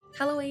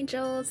Hello,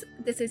 angels.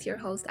 This is your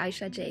host,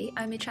 Aisha J.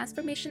 I'm a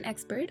transformation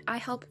expert. I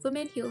help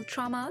women heal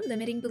trauma,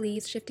 limiting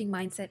beliefs, shifting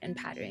mindset, and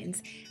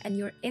patterns. And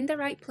you're in the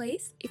right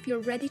place if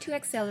you're ready to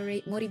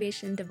accelerate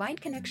motivation, divine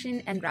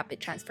connection, and rapid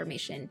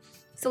transformation.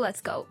 So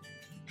let's go.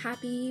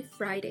 Happy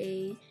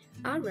Friday.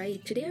 All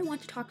right, today I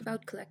want to talk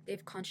about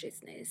collective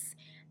consciousness.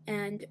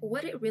 And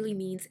what it really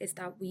means is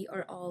that we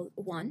are all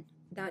one,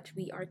 that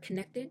we are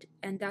connected,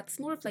 and that's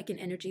more of like an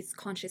energy's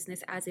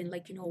consciousness, as in,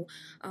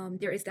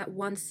 there is that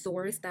one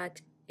source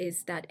that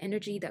is that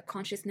energy, that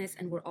consciousness,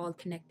 and we're all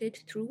connected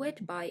through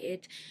it, by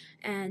it.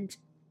 And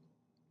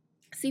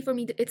see, for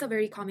me, it's a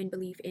very common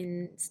belief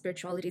in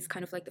spirituality. It's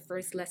kind of like the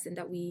first lesson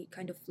that we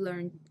kind of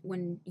learn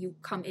when you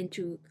come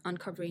into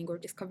uncovering or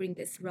discovering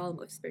this realm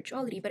of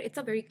spirituality. But it's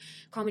a very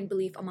common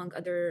belief among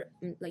other,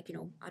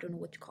 I don't know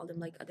what to call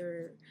them, like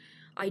other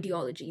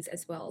ideologies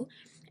as well.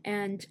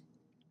 And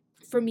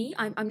for me,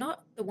 I'm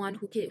not the one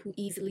who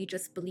easily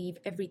just believe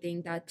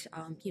everything that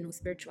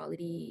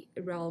spirituality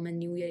realm and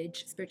new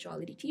age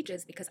spirituality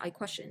teaches, because I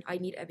question. I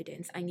need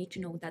evidence. I need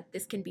to know that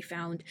this can be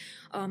found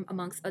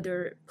amongst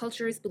other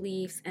cultures,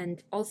 beliefs,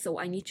 and also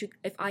I need to,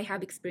 if I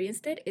have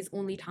experienced it, is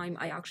only time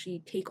I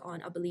actually take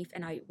on a belief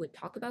and I would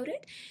talk about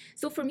it.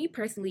 So for me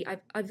personally,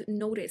 I've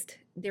noticed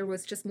there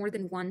was just more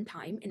than one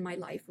time in my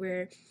life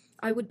where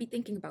I would be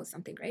thinking about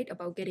something, right?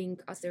 About getting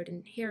a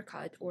certain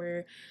haircut,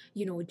 or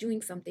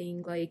doing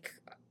something like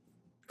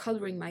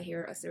coloring my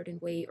hair a certain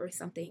way or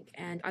something.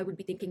 And I would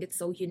be thinking it's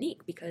so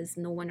unique because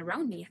no one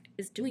around me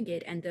is doing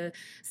it. And the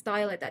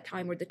style at that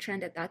time or the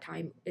trend at that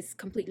time is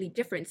completely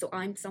different. So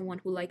I'm someone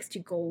who likes to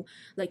go,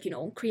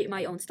 create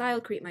my own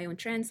style, create my own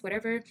trends,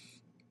 whatever.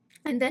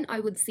 And then I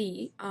would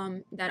see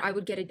that I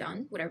would get it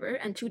done, whatever.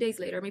 And 2 days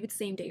later, maybe the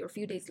same day or a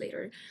few days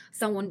later,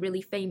 someone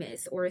really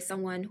famous or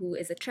someone who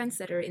is a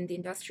trendsetter in the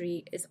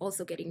industry is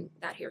also getting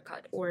that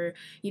haircut. Or,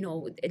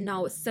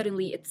 now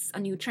suddenly it's a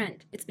new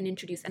trend. It's been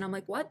introduced. And I'm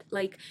like, what?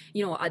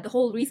 The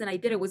whole reason I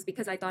did it was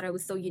because I thought I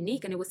was so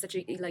unique and it was such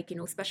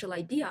a, special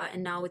idea.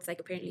 And now it's like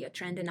apparently a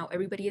trend and now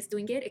everybody is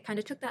doing it. It kind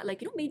of took that,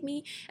 made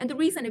me. And the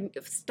reason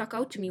it stuck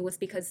out to me was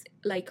because,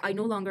 I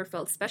no longer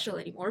felt special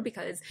anymore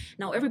because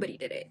now everybody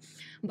did it.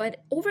 But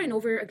over and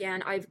over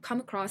again, I've come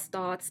across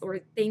thoughts or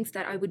things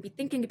that I would be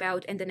thinking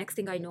about, and the next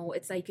thing I know,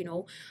 it's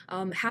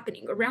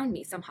happening around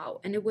me somehow.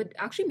 And it would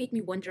actually make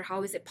me wonder,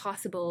 how is it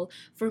possible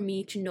for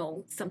me to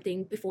know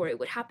something before it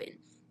would happen?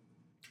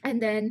 And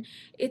then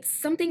it's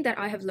something that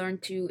I have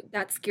learned to,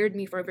 that scared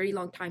me for a very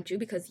long time too,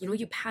 because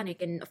you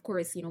panic. And of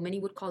course, many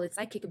would call it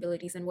psychic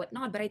abilities and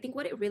whatnot, but I think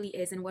what it really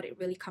is and what it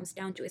really comes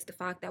down to is the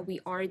fact that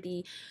we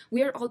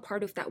are all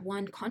part of that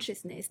one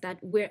consciousness, that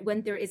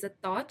when there is a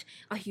thought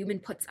a human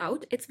puts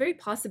out, it's very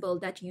possible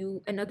that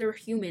another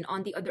human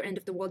on the other end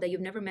of the world that you've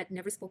never met,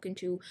 never spoken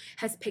to,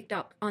 has picked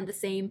up on the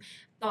same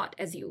thought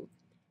as you.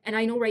 And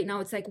I know right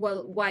now it's like,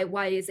 well,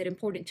 why is it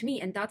important to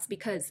me? And that's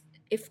because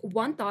if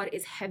one thought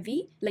is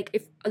heavy, like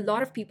if a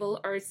lot of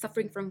people are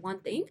suffering from one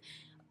thing,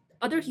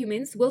 other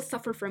humans will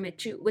suffer from it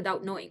too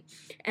without knowing.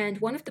 And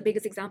one of the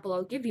biggest example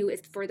I'll give you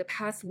is, for the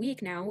past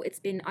week now,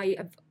 I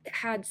have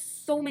had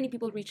so many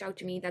people reach out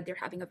to me that they're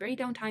having a very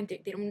down time.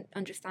 They don't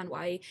understand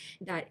why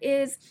that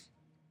is.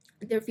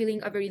 They're feeling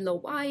a very low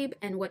vibe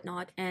and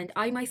whatnot. And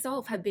I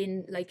myself have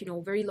been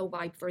very low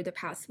vibe for the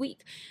past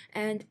week.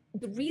 And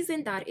the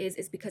reason that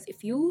is because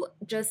if you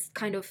just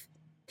kind of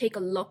take a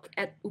look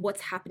at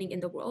what's happening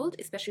in the world,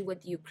 especially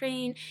with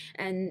Ukraine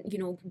and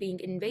being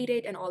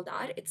invaded and all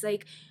that, it's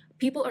like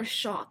people are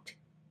shocked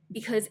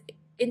because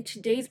in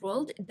today's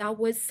world that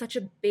was such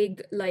a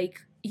big,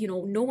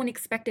 no one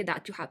expected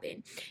that to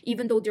happen,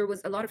 even though there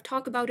was a lot of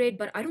talk about it.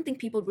 But I don't think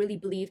people really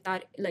believe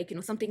that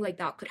something like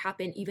that could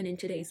happen even in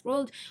today's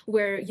world,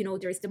 where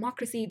there is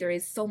democracy, there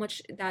is so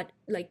much that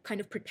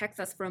kind of protects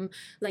us from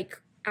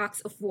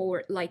acts of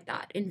war like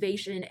that,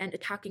 invasion and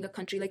attacking a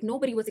country. Like,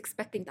 nobody was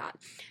expecting that.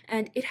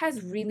 And it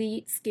has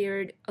really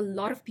scared a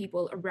lot of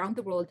people around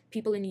the world.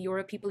 People in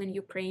Europe, people in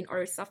Ukraine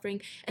are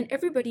suffering, and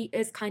everybody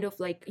is kind of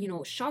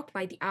shocked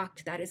by the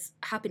act that is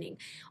happening.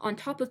 On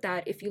top of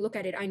that, if you look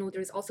at it, I know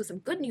there's also some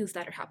good news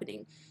that are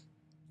happening,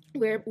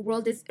 where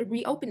world is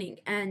reopening,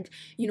 and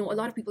a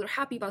lot of people are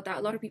happy about that.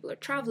 A lot of people are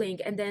traveling,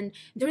 and then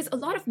there's a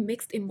lot of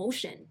mixed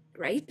emotion,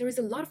 right? There is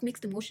a lot of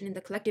mixed emotion in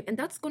the collective, and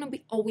that's going to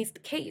be always the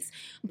case.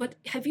 But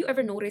have you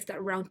ever noticed that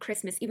around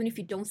Christmas, even if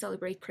you don't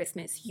celebrate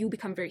Christmas, you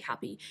become very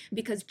happy?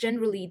 Because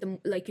generally the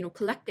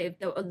collective,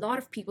 a lot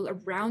of people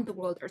around the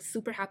world are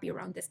super happy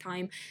around this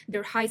time.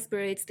 They're high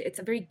spirits. It's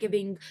a very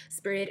giving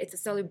spirit. It's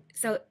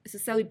a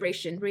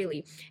celebration,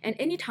 really. And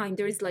anytime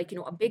there is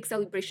a big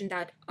celebration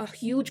that a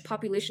huge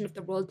population of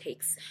the world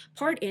takes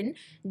part in,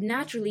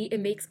 naturally it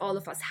makes all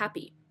of us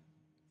happy.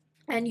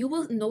 And you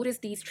will notice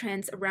these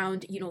trends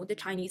around the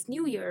Chinese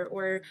New Year,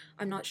 or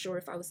I'm not sure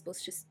if I was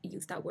supposed to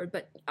use that word,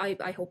 but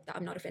I hope that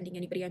I'm not offending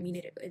anybody. I mean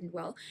it in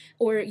well.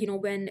 Or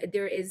when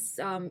there is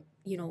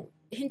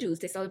Hindus,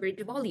 they celebrate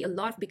Diwali a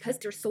lot because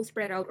they're so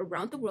spread out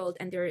around the world,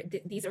 and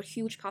these are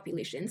huge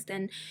populations.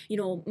 Then,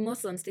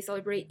 Muslims, they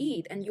celebrate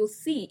Eid, and you'll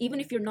see, even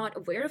if you're not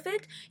aware of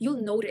it,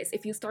 you'll notice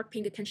if you start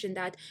paying attention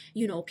that,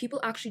 people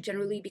actually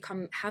generally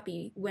become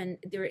happy when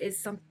there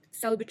is some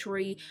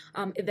celebratory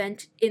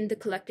event in the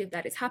collective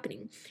that is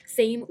happening.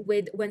 Same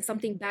with when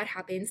something bad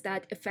happens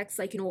that affects,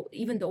 like,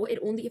 even though it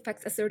only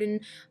affects a certain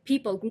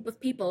group of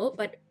people,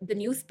 but the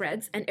news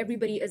spreads and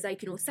everybody is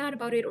like, sad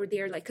about it, or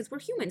they're like, because we're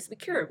humans, we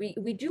care,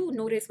 we do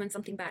notice when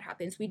something bad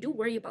happens, we do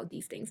worry about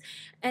these things,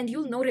 and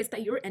you'll notice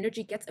that your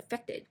energy gets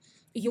affected.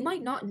 You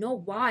might not know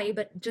why,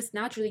 but just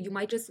naturally you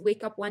might just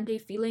wake up one day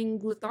feeling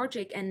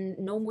lethargic and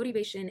no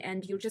motivation,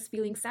 and you're just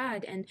feeling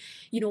sad. And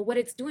what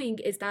it's doing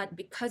is that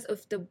because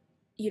of the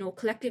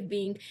collective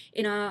being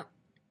in a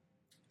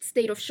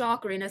state of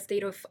shock or in a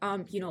state of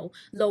low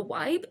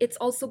vibe, it's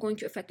also going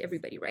to affect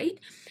everybody, right?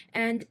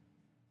 And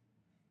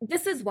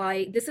this is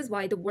why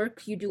the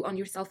work you do on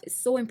yourself is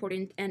so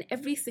important. And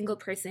every single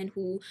person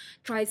who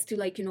tries to,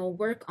 like,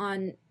 work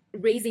on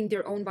raising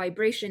their own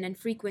vibration and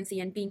frequency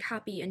and being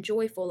happy and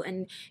joyful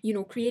and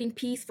creating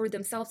peace for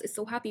themselves is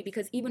so happy,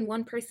 because even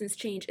one person's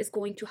change is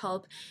going to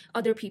help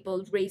other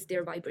people raise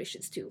their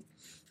vibrations too.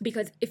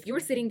 Because if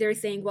you're sitting there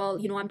saying, well,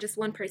 I'm just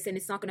one person,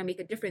 it's not going to make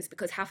a difference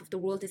because half of the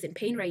world is in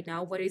pain right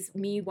now, what is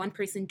me, one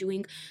person,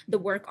 doing the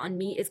work on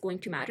me is going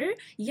to matter?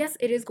 Yes,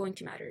 it is going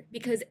to matter,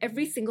 because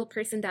every single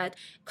person that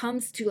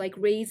comes to, like,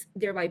 raise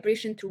their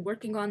vibration through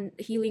working on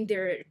healing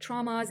their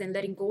traumas and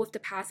letting go of the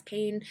past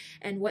pain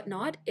and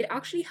whatnot, it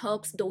actually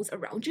helps those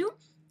around you.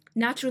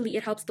 Naturally,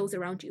 it helps those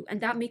around you,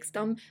 and that makes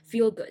them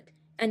feel good.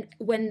 And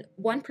when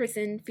one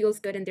person feels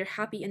good and they're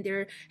happy and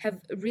they have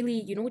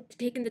really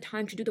taken the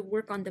time to do the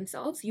work on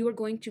themselves, you are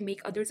going to make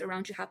others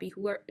around you happy,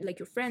 who are like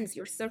your friends,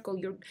 your circle,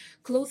 your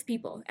close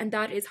people. And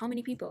that is how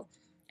many people?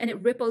 And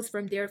it ripples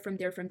from there, from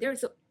there, from there.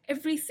 So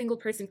every single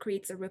person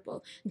creates a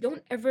ripple.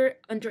 Don't ever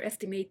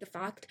underestimate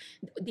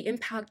the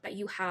impact that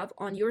you have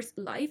on your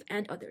life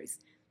and others.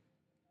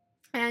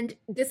 And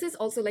this is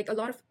also, like, a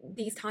lot of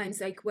these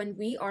times, like, when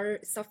we are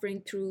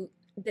suffering through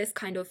this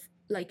kind of,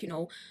 like,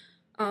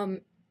 um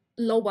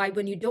low vibe,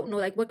 when you don't know,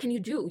 like, what can you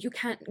do? You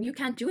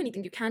can't do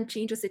anything. You can't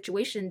change a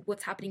situation,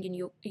 what's happening in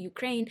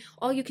Ukraine.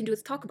 All you can do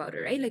is talk about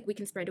it, right? Like, we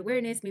can spread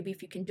awareness, maybe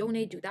if you can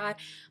donate, do that.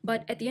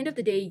 But at the end of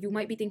the day, you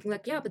might be thinking,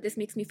 like, yeah, but this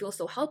makes me feel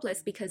so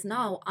helpless because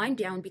now I'm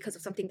down because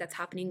of something that's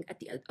happening at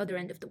the other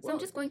end of the world. So I'm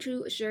just going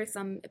to share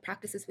some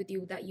practices with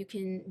you that you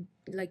can,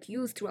 like,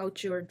 use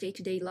throughout your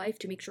day-to-day life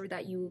to make sure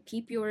that you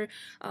keep your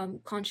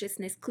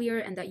consciousness clear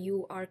and that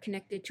you are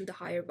connected to the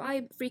higher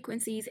vibe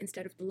frequencies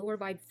instead of the lower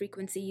vibe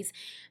frequencies,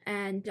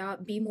 and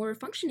be more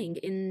functioning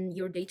in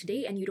your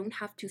day-to-day, and you don't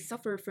have to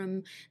suffer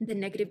from the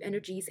negative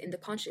energies in the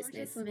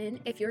consciousness. Women,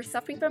 if you're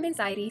suffering from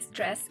anxiety,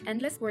 stress,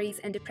 endless worries,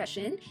 and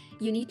depression,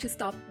 you need to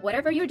stop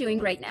whatever you're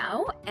doing right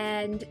now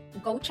and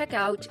go check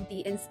out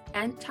the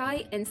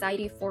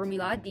Anti-Anxiety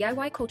Formula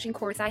DIY coaching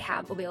course I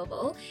have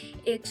available.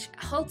 It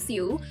helps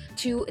you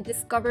to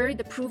discover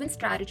the proven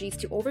strategies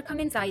to overcome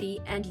anxiety,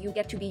 and you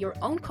get to be your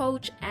own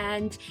coach.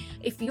 And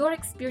if you're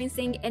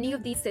experiencing any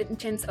of these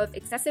symptoms of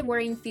excessive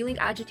worrying, feeling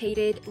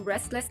agitated,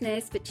 restlessness,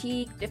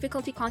 fatigue,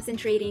 difficulty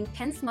concentrating,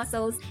 tense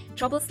muscles,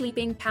 trouble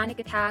sleeping, panic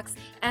attacks,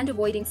 and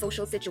avoiding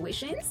social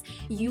situations,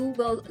 you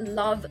will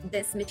love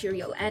this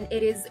material. And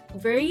it is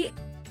very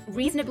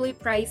reasonably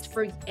priced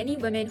for any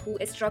women who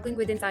is struggling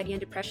with anxiety and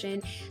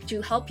depression, to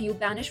help you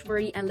banish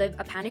worry and live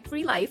a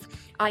panic-free life.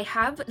 I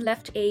have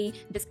left a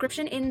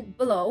description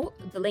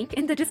the link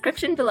in the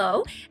description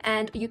below,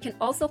 and you can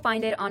also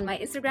find it on my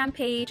Instagram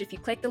page. If you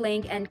click the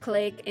link and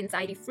click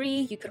anxiety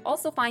free, you could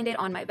also find it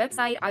on my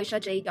website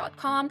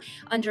aishaj.com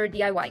under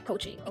DIY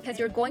coaching, because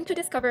you're going to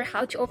discover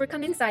how to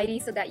overcome anxiety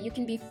so that you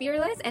can be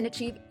fearless and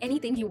achieve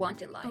anything you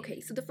want in life. Okay,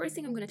 so the first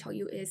thing I'm going to tell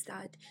you is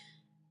that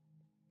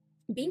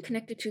being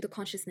connected to the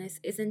consciousness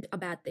isn't a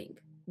bad thing.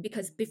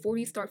 Because before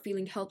you start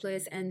feeling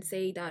helpless and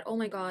say that, oh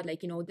my God,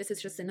 like, this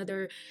is just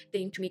another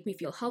thing to make me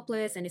feel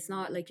helpless, and it's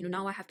not like,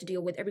 now I have to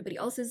deal with everybody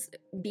else's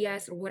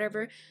BS or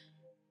whatever,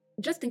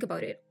 just think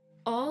about it.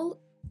 All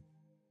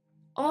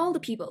the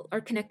people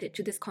are connected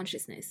to this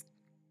consciousness.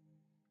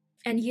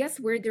 And yes,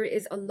 where there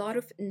is a lot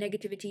of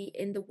negativity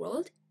in the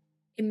world,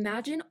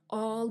 imagine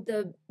all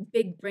the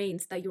big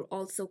brains that you're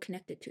also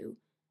connected to.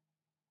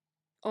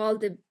 All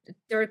the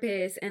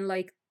therapists and,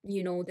 like,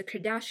 the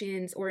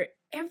Kardashians, or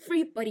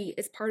everybody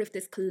is part of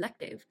this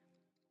collective.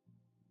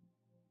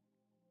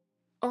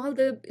 All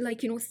the,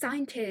 like,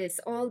 scientists,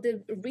 all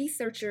the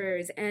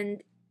researchers,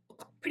 and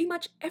pretty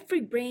much every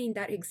brain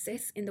that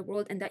exists in the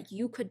world and that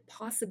you could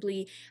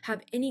possibly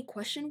have any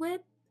question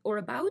with or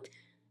about,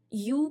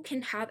 you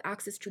can have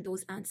access to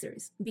those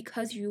answers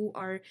because you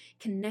are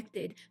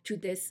connected to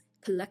this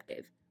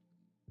collective.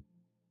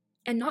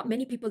 And not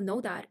many people know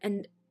that,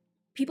 and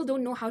people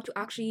don't know how to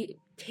actually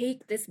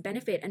take this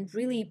benefit and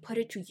really put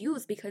it to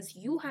use, because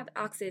you have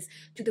access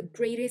to the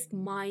greatest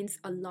minds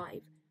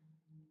alive.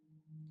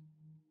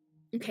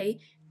 Okay?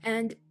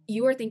 And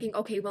you are thinking,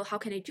 okay, well, how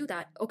can I do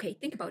that? Okay,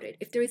 think about it.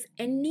 If there is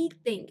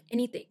anything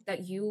that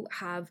you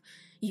have,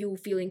 you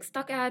feeling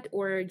stuck at,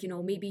 or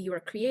maybe you are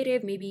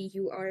creative, maybe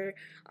you are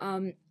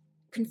um,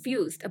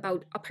 confused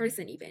about a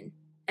person even.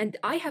 And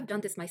I have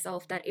done this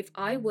myself, that if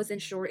I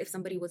wasn't sure if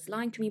somebody was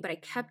lying to me, but I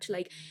kept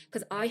like,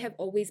 because I have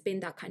always been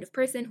that kind of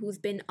person who's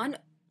been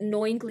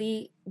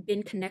unknowingly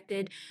been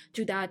connected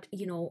to that,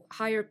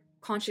 higher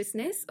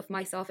consciousness of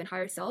myself and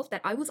higher self,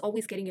 that I was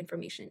always getting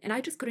information and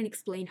I just couldn't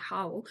explain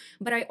how,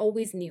 but I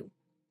always knew.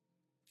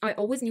 I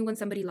always knew when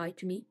somebody lied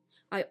to me.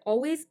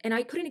 And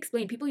I couldn't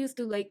explain. People used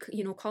to like,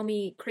 call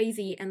me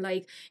crazy, and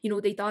like,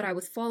 they thought I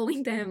was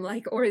following them,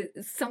 like, or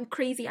some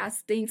crazy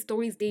ass things,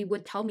 stories they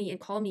would tell me and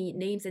call me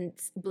names and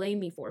blame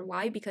me for.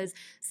 Why? Because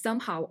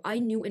somehow I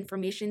knew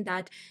information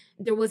that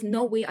there was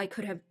no way I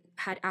could have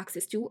had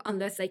access to,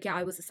 unless like, yeah,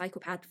 I was a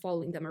psychopath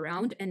following them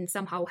around and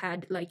somehow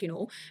had like,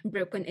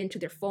 broken into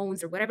their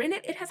phones or whatever. And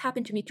it has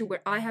happened to me too,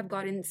 where I have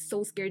gotten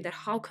so scared that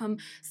how come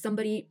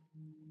somebody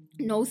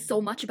knows so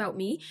much about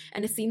me,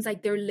 and it seems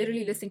like they're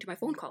literally listening to my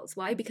phone calls.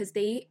 Why? Because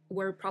they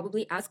were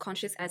probably as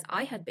conscious as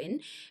I had been,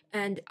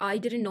 and I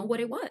didn't know what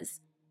it was.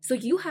 So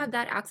you have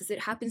that access. It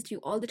happens to you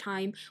all the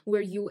time,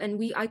 where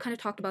I kind of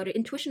talked about it.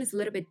 Intuition is a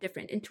little bit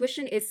different.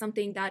 Intuition is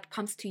something that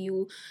comes to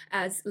you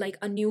as like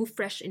a new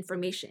fresh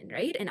information,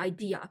 right? An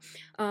idea.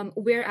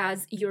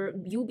 Whereas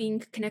you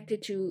being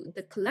connected to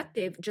the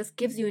collective just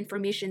gives you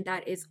information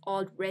that is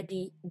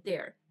already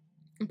there.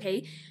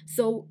 Okay,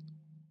 so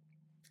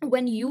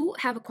when you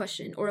have a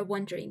question or a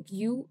wondering,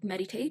 you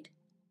meditate.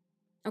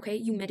 Okay,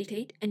 you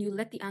meditate and you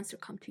let the answer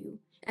come to you.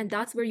 And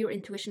that's where your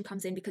intuition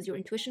comes in, because your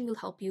intuition will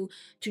help you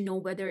to know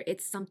whether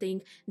it's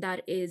something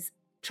that is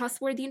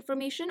trustworthy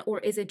information, or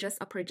is it just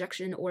a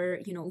projection, or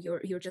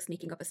you're just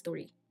making up a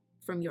story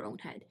from your own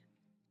head.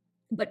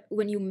 But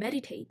when you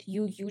meditate,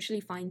 you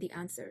usually find the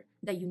answer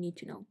that you need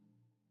to know.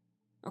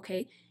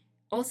 Okay,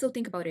 also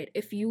think about it.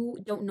 If you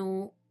don't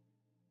know,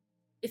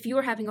 if you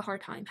are having a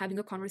hard time having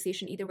a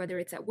conversation, either whether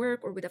it's at work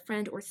or with a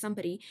friend or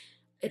somebody,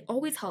 it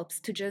always helps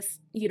to just,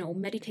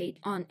 meditate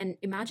on and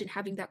imagine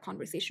having that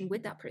conversation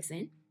with that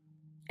person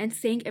and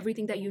saying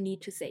everything that you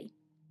need to say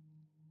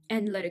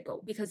and let it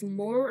go. Because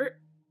more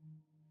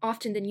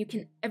often than you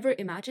can ever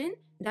imagine,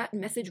 that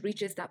message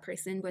reaches that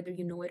person, whether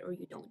you know it or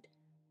you don't.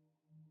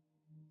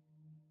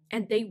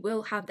 And they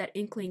will have that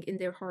inkling in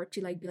their heart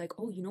to like be like,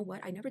 oh, you know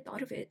what, I never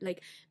thought of it,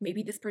 like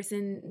maybe this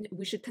person,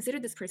 we should consider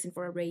this person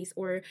for a raise,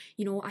 or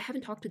I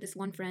haven't talked to this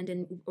one friend,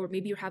 and or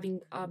maybe you're having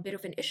a bit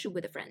of an issue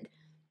with a friend.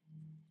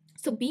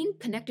 So being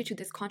connected to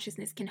this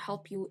consciousness can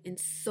help you in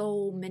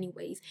so many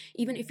ways,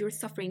 even if you're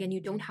suffering and you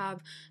don't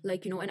have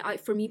like, and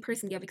for me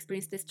personally, I've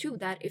experienced this too,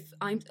 that if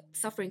I'm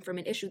suffering from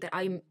an issue that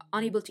I'm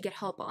unable to get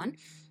help on,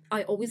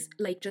 I always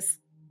like just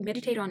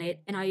meditate on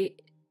it, and I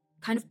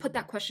kind of put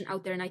that question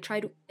out there, and I try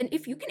to, and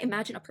if you can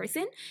imagine a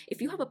person,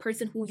 if you have a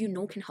person who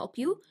can help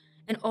you,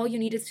 and all you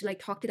need is to like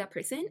talk to that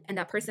person, and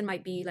that person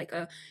might be like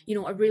a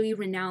a really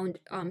renowned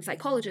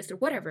psychologist or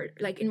whatever.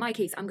 Like in my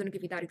case, I'm going to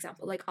give you that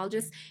example. Like I'll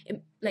just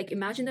like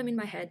imagine them in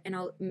my head, and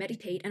I'll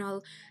meditate, and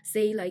I'll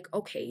say like,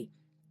 okay,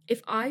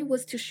 if I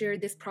was to share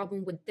this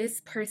problem with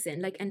this person,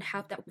 like, and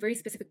have that very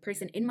specific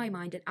person in my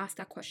mind and ask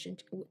that question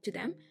to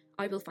them,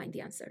 I will find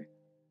the answer.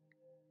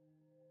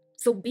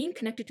 So being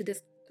connected to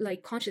this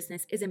like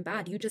consciousness isn't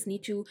bad. You just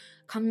need to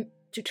come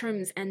to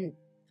terms and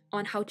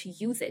on how to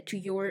use it to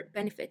your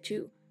benefit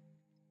too.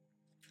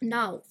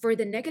 Now, for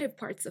the negative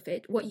parts of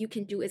it, what you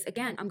can do is,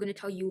 again, I'm going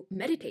to tell you,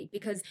 meditate,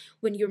 because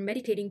when you're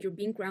meditating, you're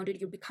being grounded,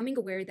 you're becoming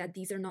aware that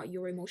these are not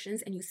your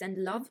emotions, and you send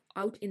love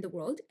out in the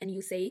world, and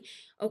you say,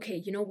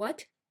 okay, you know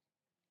what?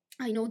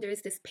 I know there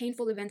is this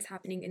painful events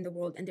happening in the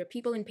world, and there are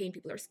people in pain,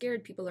 people are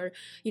scared, people are,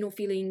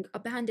 feeling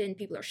abandoned,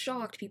 people are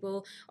shocked,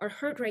 people are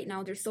hurt right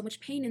now. There's so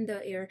much pain in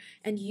the air,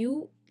 and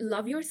you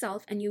love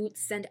yourself, and you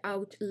send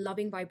out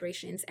loving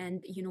vibrations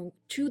and,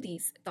 to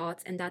these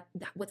thoughts, and that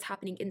what's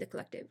happening in the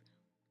collective.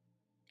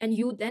 And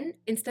you then,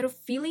 instead of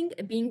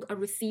being a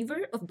receiver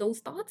of those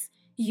thoughts,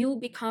 you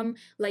become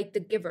like the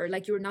giver.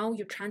 Like you're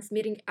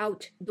transmitting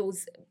out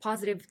those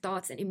positive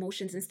thoughts and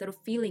emotions, instead of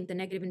feeling the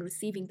negative and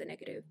receiving the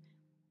negative.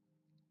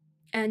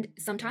 And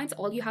sometimes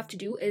all you have to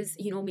do is,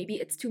 maybe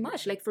it's too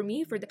much. Like for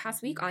me, for the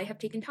past week, I have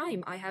taken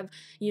time. I have,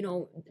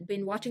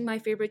 been watching my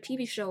favorite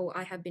TV show.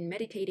 I have been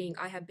meditating.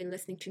 I have been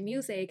listening to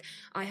music.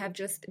 I have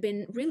just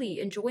been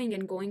really enjoying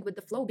and going with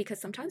the flow, because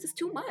sometimes it's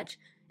too much.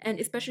 And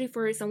especially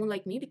for someone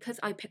like me, because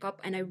I pick up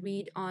and I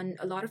read on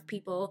a lot of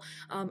people.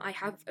 I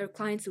have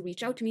clients who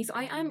reach out to me. So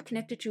I am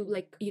connected to,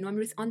 like, I'm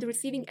on the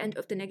receiving end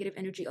of the negative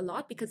energy a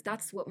lot, because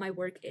that's what my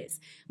work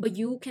is. But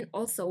you can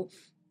also,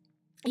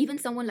 even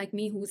someone like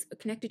me who's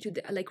connected to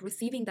the like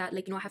receiving that,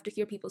 like, I have to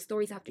hear people's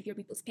stories, I have to hear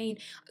people's pain,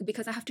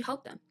 because I have to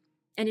help them.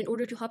 And in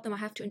order to help them, I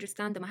have to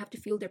understand them, I have to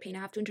feel their pain, I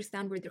have to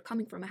understand where they're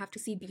coming from, I have to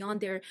see beyond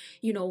their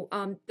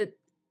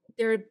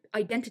their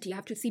identity, I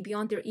have to see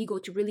beyond their ego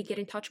to really get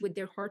in touch with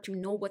their heart, to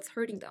know what's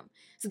hurting them.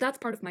 So that's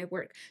part of my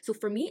work. So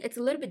for me, it's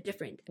a little bit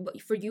different,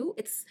 but for you,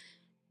 it's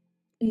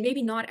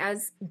maybe not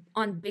as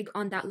on big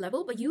on that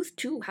level, but you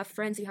too have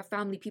friends, you have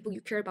family, people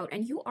you care about,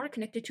 and you are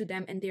connected to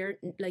them and their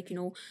like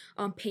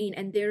pain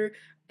and their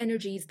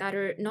energies that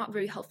are not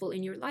very helpful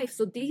in your life.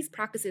 So these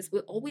practices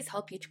will always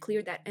help you to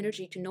clear that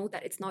energy, to know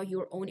that it's not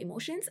your own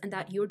emotions and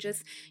that you're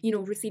just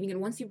receiving. And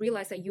once you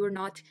realize that you're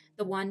not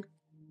the one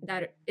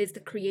that is the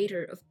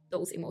creator of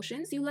those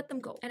emotions, you let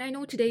them go. And I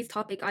know today's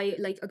topic, I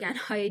like, again,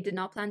 I did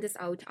not plan this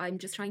out. I'm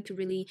just trying to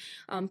really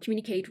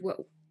communicate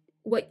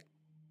what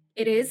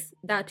it is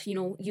that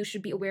you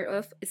should be aware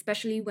of,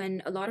 especially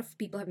when a lot of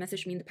people have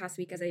messaged me in the past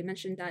week, as I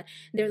mentioned, that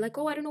they're like,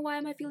 oh, I don't know, why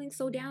am I feeling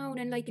so down,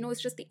 and like,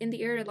 it's just in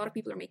the air. A lot of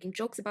people are making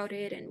jokes about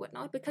it and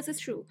whatnot, because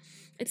it's true.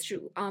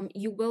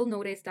 You will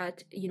notice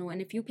that,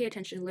 and if you pay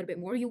attention a little bit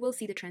more, you will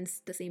see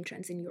the same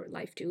trends in your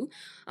life too.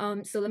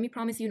 So let me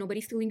promise you,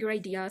 nobody's stealing your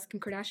ideas. Kim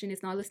Kardashian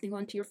is not listening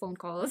on to your phone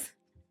calls.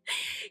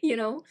 you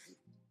know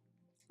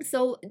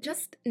so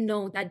just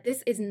know that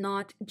this is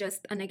not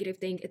just a negative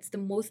thing. It's the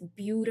most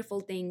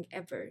beautiful thing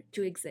ever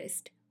to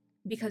exist,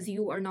 because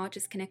you are not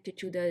just connected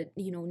to the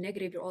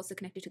negative, you're also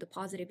connected to the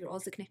positive. You're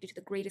also connected to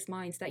the greatest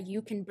minds that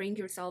you can bring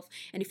yourself.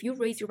 And if you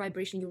raise your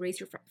vibration, you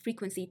raise your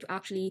frequency to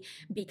actually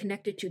be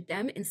connected to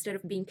them instead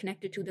of being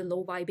connected to the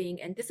low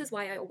vibing. And this is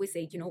why I always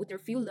say, there are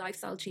few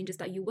lifestyle changes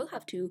that you will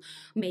have to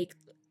make.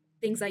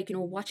 Things like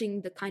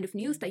watching the kind of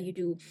news that you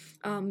do.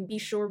 Be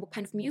sure what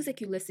kind of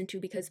music you listen to,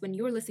 because when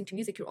you're listening to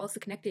music, you're also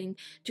connecting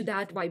to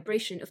that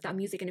vibration of that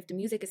music. And if the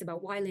music is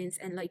about violence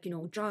and like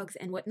drugs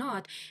and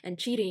whatnot, and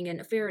cheating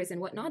and affairs and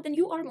whatnot, then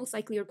you are most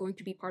likely are going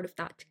to be part of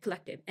that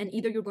collective. And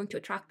either you're going to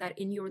attract that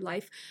in your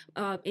life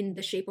in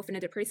the shape of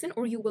another person,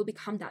 or you will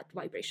become that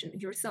vibration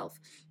yourself.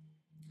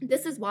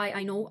 This is why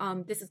I know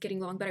this is getting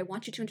long, but I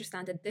want you to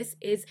understand that this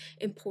is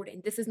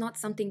important. This is not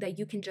something that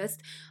you can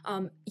just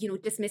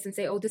dismiss and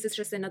say, oh, this is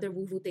just another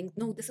woo-woo thing.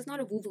 No, this is not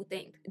a woo-woo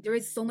thing. There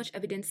is so much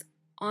evidence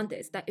on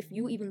this that if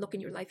you even look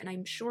in your life, and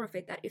I'm sure of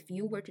it, that if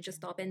you were to just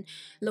stop and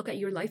look at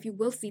your life, you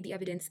will see the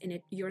evidence in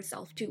it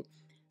yourself too.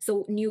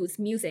 So news,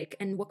 music,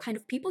 and what kind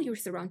of people you're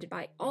surrounded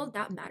by, all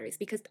that matters,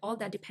 because all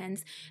that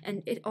depends,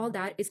 and all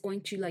that is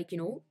going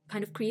to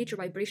kind of create your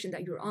vibration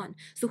that you're on.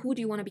 So who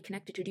do you want to be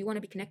connected to? Do you want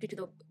to be connected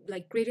to the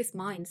greatest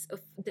minds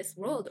of this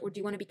world, or do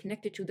you want to be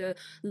connected to the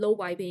low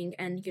vibing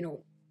and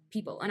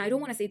people? And I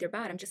don't want to say they're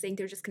bad. I'm just saying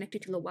they're just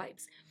connected to low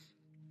vibes.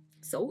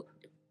 So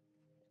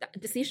the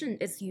decision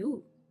is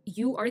you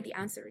are the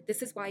answer.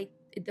 This is why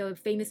the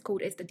famous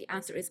quote is that the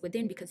answer is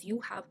within, because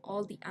you have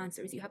all the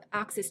answers. You have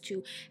access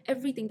to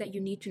everything that you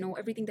need to know,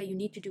 everything that you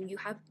need to do. You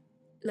have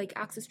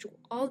access to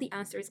all the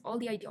answers, all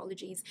the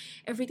ideologies,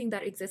 everything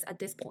that exists at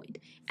this point,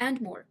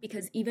 and more,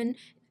 because even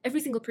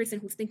every single person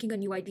who's thinking a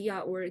new idea,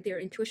 or their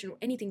intuition, or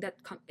anything that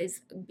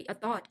is a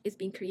thought is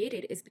being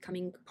created, is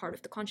becoming part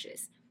of the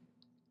consciousness,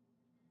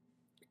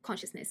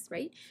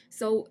 right?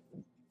 So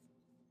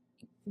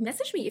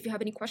message me if you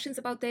have any questions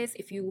about this,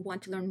 if you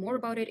want to learn more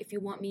about it, if you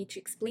want me to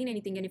explain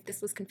anything, and if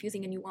this was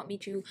confusing and you want me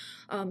to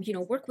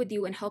work with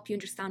you and help you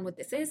understand what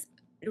this is.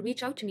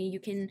 Reach out to me. You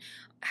can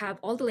have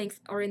all the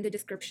links are in the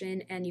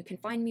description, and you can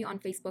find me on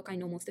Facebook. I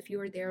know most of you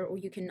are there, or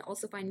you can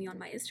also find me on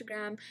my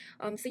Instagram.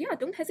 So yeah,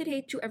 don't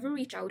hesitate to ever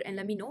reach out and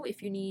let me know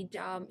if you need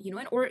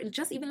or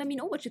just even let me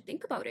know what you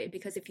think about it,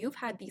 because if you've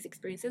had these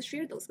experiences,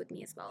 share those with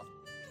me as well.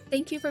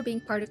 Thank you for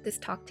being part of this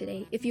talk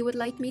today. If you would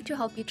like me to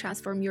help you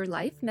transform your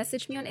life,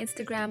 message me on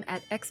Instagram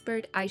at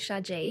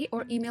expertaishaj,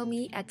 or email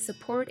me at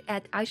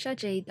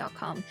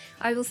support@aishaj.com.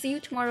 I will see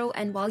you tomorrow,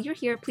 and while you're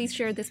here, please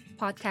share this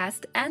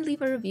podcast and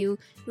leave a review.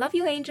 Love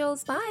you,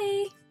 angels.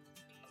 Bye.